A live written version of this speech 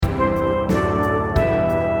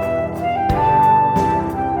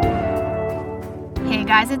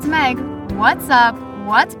guys, it's Meg. What's up?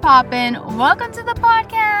 What's poppin'? Welcome to the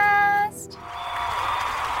podcast.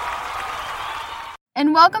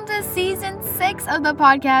 And welcome to season 6 of the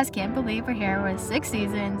podcast. Can't believe we're here with 6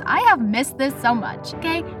 seasons. I have missed this so much,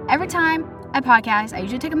 okay? Every time I podcast, I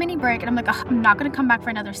usually take a mini break and I'm like, I'm not going to come back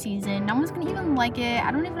for another season. No one's going to even like it.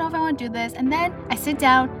 I don't even know if I want to do this. And then I sit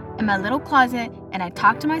down in my little closet and I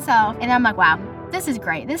talk to myself and I'm like, wow, this is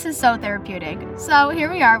great. This is so therapeutic. So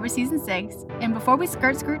here we are with season 6. And before we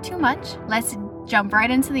skirt too much, let's jump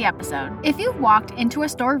right into the episode. If you've walked into a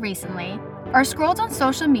store recently or scrolled on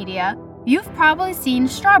social media, you've probably seen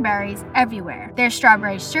strawberries everywhere. There's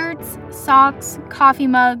strawberry shirts, socks, coffee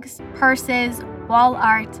mugs, purses, wall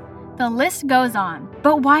art. The list goes on.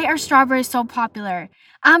 But why are strawberries so popular?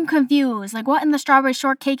 I'm confused. Like, what in the strawberry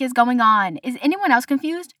shortcake is going on? Is anyone else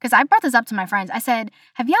confused? Because I brought this up to my friends. I said,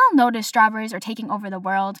 have y'all noticed strawberries are taking over the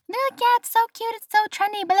world? And they're like, yeah, it's so cute. It's so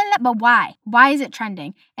trendy. Blah, blah, blah. But why? Why is it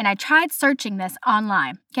trending? And I tried searching this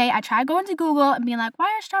online. Okay, I tried going to Google and being like,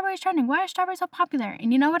 why are strawberries trending? Why are strawberries so popular?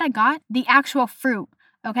 And you know what I got? The actual fruit.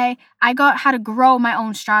 Okay, I got how to grow my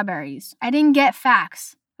own strawberries. I didn't get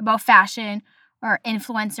facts about fashion or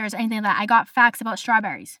influencers, anything like that. I got facts about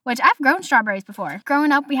strawberries, which I've grown strawberries before.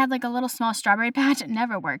 Growing up, we had like a little small strawberry patch. It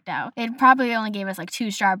never worked out. It probably only gave us like 2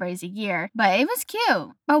 strawberries a year, but it was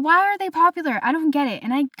cute. But why are they popular? I don't get it.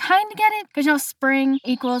 And I kind of get it because, you know, spring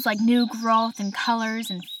equals like new growth and colors,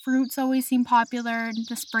 and fruits always seem popular in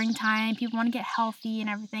the springtime. People want to get healthy and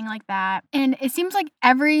everything like that. And it seems like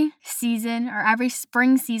every season, or every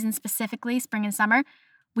spring season specifically, spring and summer,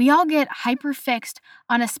 we all get hyper-fixed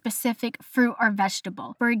on a specific fruit or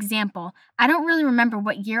vegetable. For example, I don't really remember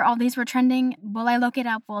what year all these were trending. Will I look it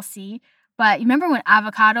up? We'll see. But you remember when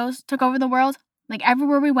avocados took over the world? Like,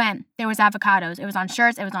 everywhere we went, there was avocados. It was on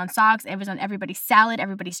shirts, it was on socks, it was on everybody's salad,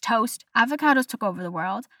 everybody's toast. Avocados took over the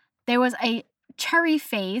world. There was a cherry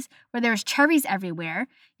phase where there's cherries everywhere.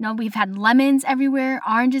 You know, we've had lemons everywhere,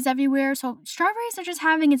 oranges everywhere. So strawberries are just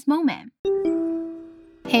having its moment.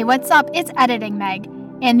 Hey, what's up? It's Editing Meg.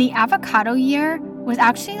 And the avocado year was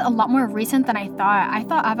actually a lot more recent than I thought. I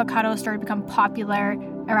thought avocados started to become popular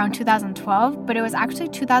around 2012, but it was actually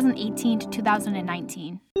 2018 to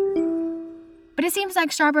 2019. But it seems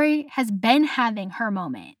like strawberry has been having her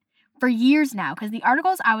moment for years now, because the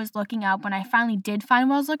articles I was looking up when I finally did find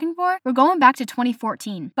what I was looking for were going back to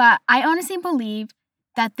 2014. But I honestly believe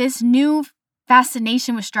that this new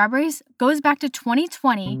fascination with strawberries goes back to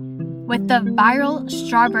 2020 with the viral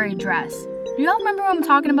strawberry dress. Do y'all remember what I'm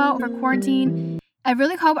talking about for quarantine? I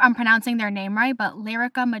really hope I'm pronouncing their name right, but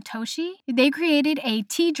Lyrica Matoshi, they created a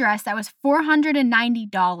tea dress that was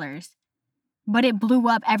 $490, but it blew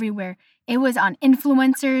up everywhere. It was on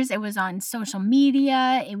influencers, it was on social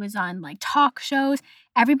media, it was on like talk shows.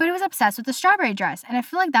 Everybody was obsessed with the strawberry dress, and I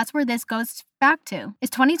feel like that's where this goes back to.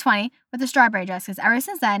 It's 2020 with the strawberry dress, because ever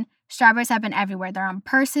since then, strawberries have been everywhere. They're on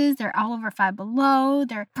purses, they're all over Five Below.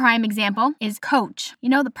 Their prime example is Coach. You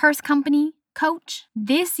know, the purse company, Coach.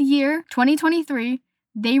 This year, 2023,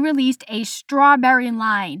 they released a strawberry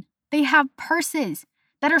line. They have purses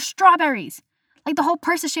that are strawberries. Like, the whole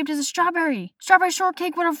purse is shaped as a strawberry. Strawberry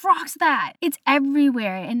shortcake, what if rocks that? It's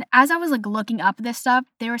everywhere. And as I was like looking up this stuff,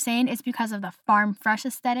 they were saying it's because of the farm fresh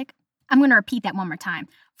aesthetic. I'm going to repeat that one more time.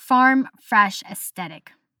 Farm fresh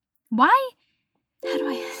aesthetic. Why?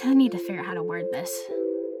 I need to figure out how to word this.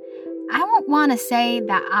 I won't want to say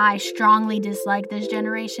that I strongly dislike this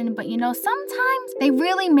generation, but you know, sometimes they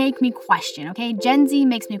really make me question, okay? Gen Z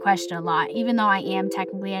makes me question a lot. Even though I am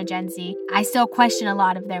technically a Gen Z, I still question a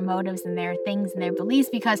lot of their motives and their things and their beliefs,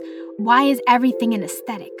 because why is everything an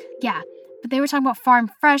aesthetic? Yeah, but they were talking about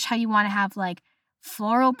farm fresh, how you want to have like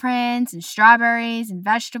floral prints and strawberries and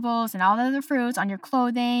vegetables and all the other fruits on your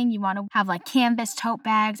clothing. You want to have like canvas tote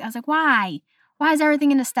bags. I was like, why? Why is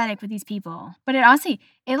everything an aesthetic with these people? But it honestly,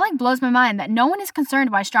 it like blows my mind that no one is concerned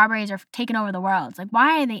why strawberries are taking over the world. It's like,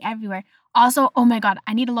 why are they everywhere? Also, oh my God,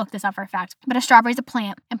 I need to look this up for a fact. But a strawberry is a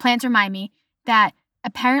plant, and plants remind me that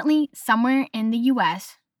apparently somewhere in the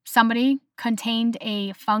US, somebody contained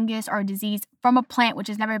a fungus or a disease from a plant which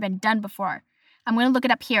has never been done before. I'm going to look it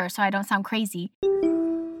up here so I don't sound crazy.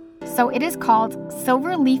 So it is called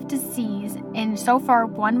silver leaf disease, and so far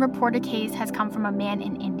one reported case has come from a man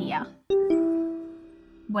in India.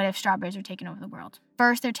 What if strawberries are taking over the world?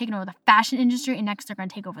 First, they're taking over the fashion industry, and next they're going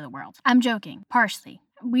to take over the world. I'm joking, partially.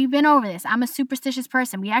 We've been over this. I'm a superstitious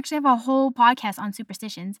person. We actually have a whole podcast on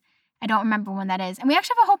superstitions. I don't remember when that is. And we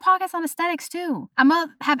actually have a whole podcast on aesthetics, too. I'm going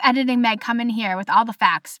to have Editing Meg come in here with all the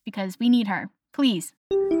facts, because we need her. Please.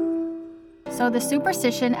 So the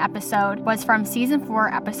superstition episode was from season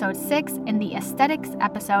 4, episode 6, and the aesthetics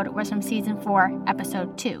episode was from season 4,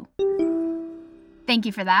 episode 2. Thank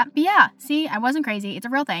you for that. But yeah, see, I wasn't crazy. It's a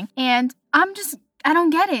real thing. And I don't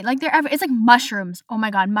get it. Like it's like mushrooms. Oh my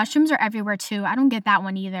God, mushrooms are everywhere too. I don't get that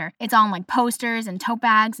one either. It's on like posters and tote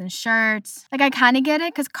bags and shirts. Like I kind of get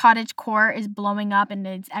it because cottage core is blowing up and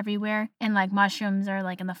it's everywhere. And like mushrooms are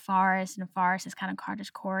like in the forest and the forest is kind of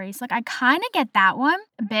cottage core. So like I kind of get that one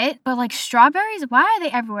a bit. But like strawberries, why are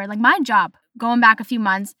they everywhere? Like my job, going back a few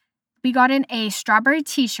months, we got in a strawberry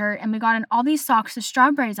t-shirt and we got in all these socks with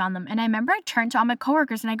strawberries on them. And I remember I turned to all my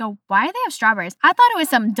coworkers and I go, why do they have strawberries? I thought it was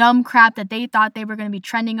some dumb crap that they thought they were going to be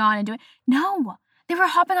trending on and doing. No, they were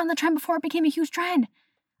hopping on the trend before it became a huge trend.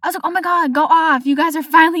 I was like, oh my God, go off. You guys are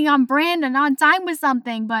finally on brand and on time with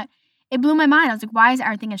something. But it blew my mind. I was like, why is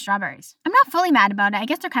everything in strawberries? I'm not fully mad about it. I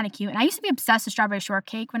guess they're kind of cute. And I used to be obsessed with strawberry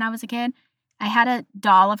shortcake when I was a kid. I had a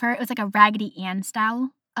doll of her. It was like a Raggedy Ann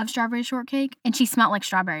style of strawberry shortcake, and she smelled like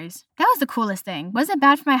strawberries. That was the coolest thing. Was it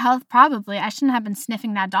bad for my health? Probably. I shouldn't have been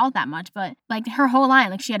sniffing that doll that much, but like her whole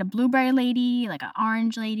line, like she had a blueberry lady, like an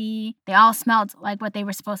orange lady. They all smelled like what they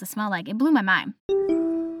were supposed to smell like. It blew my mind.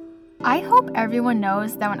 I hope everyone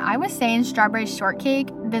knows that when I was saying strawberry shortcake,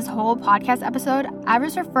 this whole podcast episode, I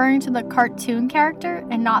was referring to the cartoon character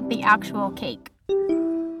and not the actual cake.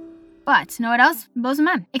 But you know what else blows my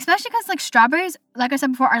mind? Especially because like strawberries, like I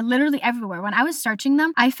said before, are literally everywhere. When I was searching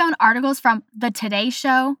them, I found articles from The Today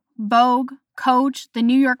Show, Vogue, Coach, The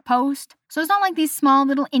New York Post. So it's not like these small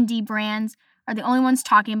little indie brands are the only ones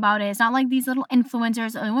talking about it. It's not like these little influencers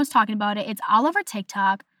are the only ones talking about it. It's all over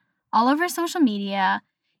TikTok, all over social media.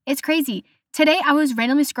 It's crazy. Today I was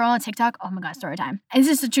randomly scrolling on TikTok. Oh my God, story time. And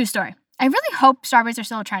this is a true story. I really hope strawberries are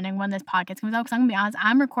still trending when this podcast comes out because I'm going to be honest,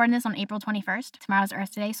 I'm recording this on April 21st. Tomorrow's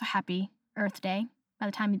Earth Day, so happy Earth Day. By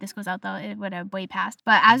the time this goes out, though, it would have way passed.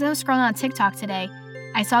 But as I was scrolling on TikTok today,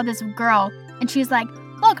 I saw this girl, and she's like,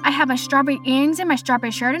 look, I have my strawberry earrings and my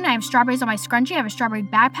strawberry shirt, and I have strawberries on my scrunchie, I have a strawberry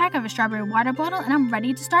backpack, I have a strawberry water bottle, and I'm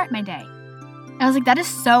ready to start my day. And I was like, that is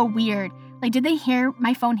so weird. Like, did they hear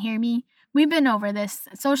my phone hear me? We've been over this.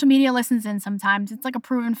 Social media listens in sometimes. It's like a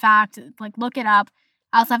proven fact. Like, look it up.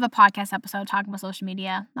 I also have a podcast episode talking about social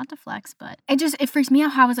media. Not to flex, but it freaks me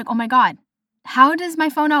out how I was like, oh my God, how does my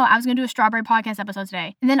phone know I was going to do a strawberry podcast episode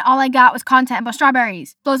today? And then all I got was content about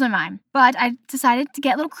strawberries. Blows my mind. But I decided to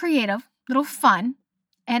get a little creative, a little fun.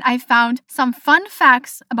 And I found some fun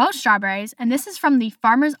facts about strawberries. And this is from the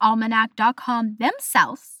farmersalmanac.com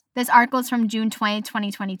themselves. This article is from June 20,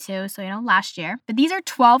 2022, so, last year. But these are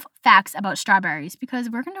 12 facts about strawberries because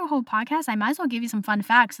we're going to do a whole podcast. I might as well give you some fun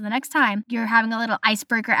facts. So the next time you're having a little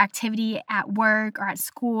icebreaker activity at work or at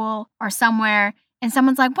school or somewhere, and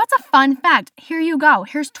someone's like, what's a fun fact? Here you go.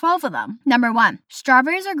 Here's 12 of them. Number 1,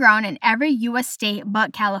 strawberries are grown in every U.S. state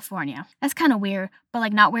but California. That's kind of weird, but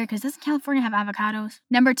like not weird because doesn't California have avocados?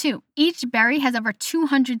 Number 2, each berry has over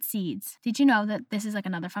 200 seeds. Did you know that this is like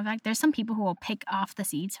another fun fact? There's some people who will pick off the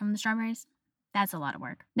seeds from the strawberries. That's a lot of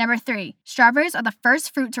work. Number 3, strawberries are the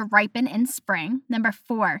first fruit to ripen in spring. Number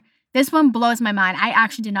 4, this one blows my mind. I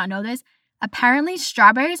actually did not know this. Apparently,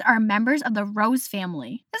 strawberries are members of the rose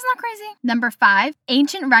family. Isn't that crazy? Number 5,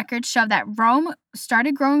 ancient records show that Rome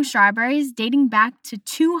started growing strawberries dating back to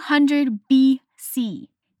 200 BC.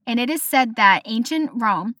 And it is said that ancient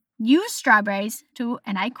Rome used strawberries to,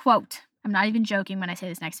 and I quote, I'm not even joking when I say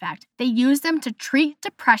this next fact, they used them to treat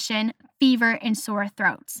depression, fever, and sore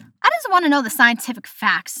throats. I just want to know the scientific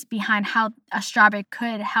facts behind how a strawberry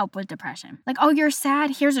could help with depression. Like, oh, you're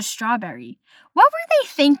sad? Here's a strawberry. What were they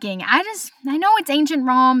thinking? I know it's ancient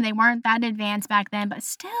Rome. They weren't that advanced back then, but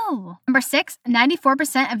still. Number 6,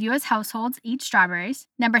 94% of U.S. households eat strawberries.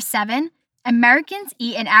 Number 7, Americans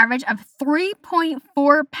eat an average of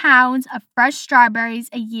 3.4 pounds of fresh strawberries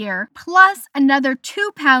a year, plus another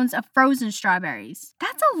 2 pounds of frozen strawberries.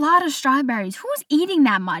 That's a lot of strawberries. Who's eating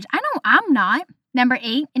that much? I know I'm not. Number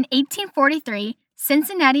 8, in 1843,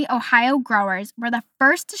 Cincinnati, Ohio growers were the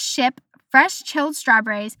first to ship fresh chilled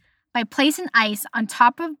strawberries by placing ice on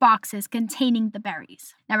top of boxes containing the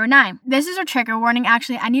berries. Number 9, this is a trigger warning.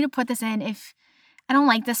 Actually, I need to put this in if I don't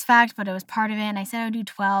like this fact, but it was part of it, and I said I would do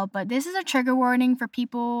 12, but this is a trigger warning for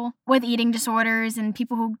people with eating disorders and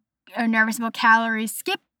people who are nervous about calories.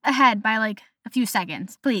 Skip ahead by like a few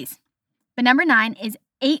seconds, please. But number 9 is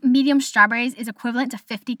 8 medium strawberries is equivalent to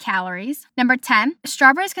 50 calories. Number 10,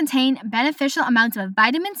 strawberries contain beneficial amounts of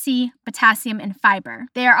vitamin C, potassium, and fiber.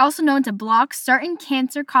 They are also known to block certain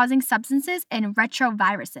cancer-causing substances and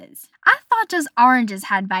retroviruses. I thought just oranges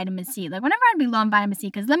had vitamin C. Like, whenever I'd be low on vitamin C,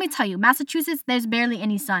 because let me tell you, Massachusetts, there's barely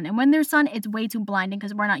any sun. And when there's sun, it's way too blinding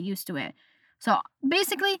because we're not used to it. So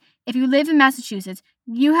basically, if you live in Massachusetts,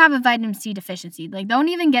 you have a vitamin C deficiency. Like, don't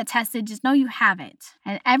even get tested. Just know you have it.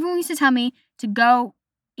 And everyone used to tell me to go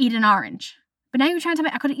eat an orange. But now you're trying to tell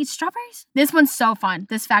me I couldn't eat strawberries? This one's so fun,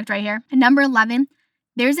 this fact right here. And number 11,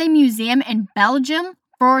 there's a museum in Belgium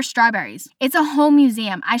for strawberries. It's a whole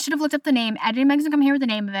museum. I should have looked up the name. Editing Meg's gonna come here with the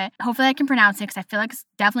name of it. Hopefully I can pronounce it because I feel like it's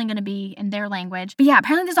definitely gonna be in their language. But yeah,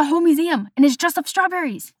 apparently there's a whole museum and it's just of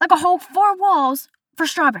strawberries. Like a whole 4 walls for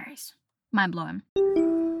strawberries. Mind blowing.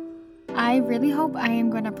 I really hope I am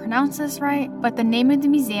going to pronounce this right, but the name of the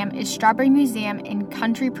museum is Strawberry Museum in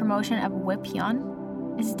Country Promotion of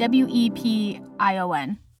Wepion. It's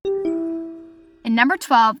Wepion. And number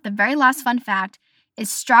 12, the very last fun fact, is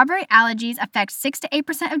strawberry allergies affect 6 to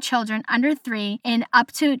 8% of children under 3 and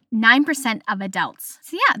up to 9% of adults.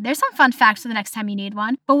 So yeah, there's some fun facts for the next time you need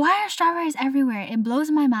one. But why are strawberries everywhere? It blows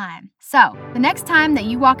my mind. So the next time that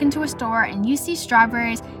you walk into a store and you see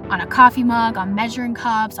strawberries on a coffee mug, on measuring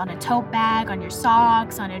cups, on a tote bag, on your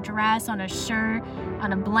socks, on a dress, on a shirt,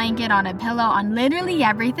 on a blanket, on a pillow, on literally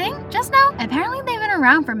everything, just know, apparently they've been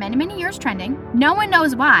around for many, many years trending. No one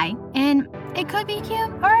knows why. And it could be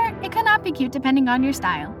cute or it could not be cute depending on your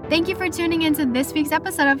style. Thank you for tuning into this week's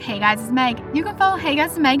episode of Hey Guys, it's Meg. You can follow Hey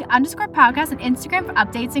Guys, it's Meg _podcast on Instagram for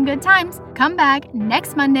updates and good times. Come back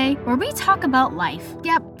next Monday where we talk about life.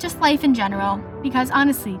 Yep, just life in general. Because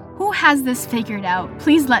honestly, who has this figured out?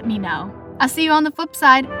 Please let me know. I'll see you on the flip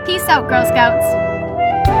side. Peace out, Girl Scouts.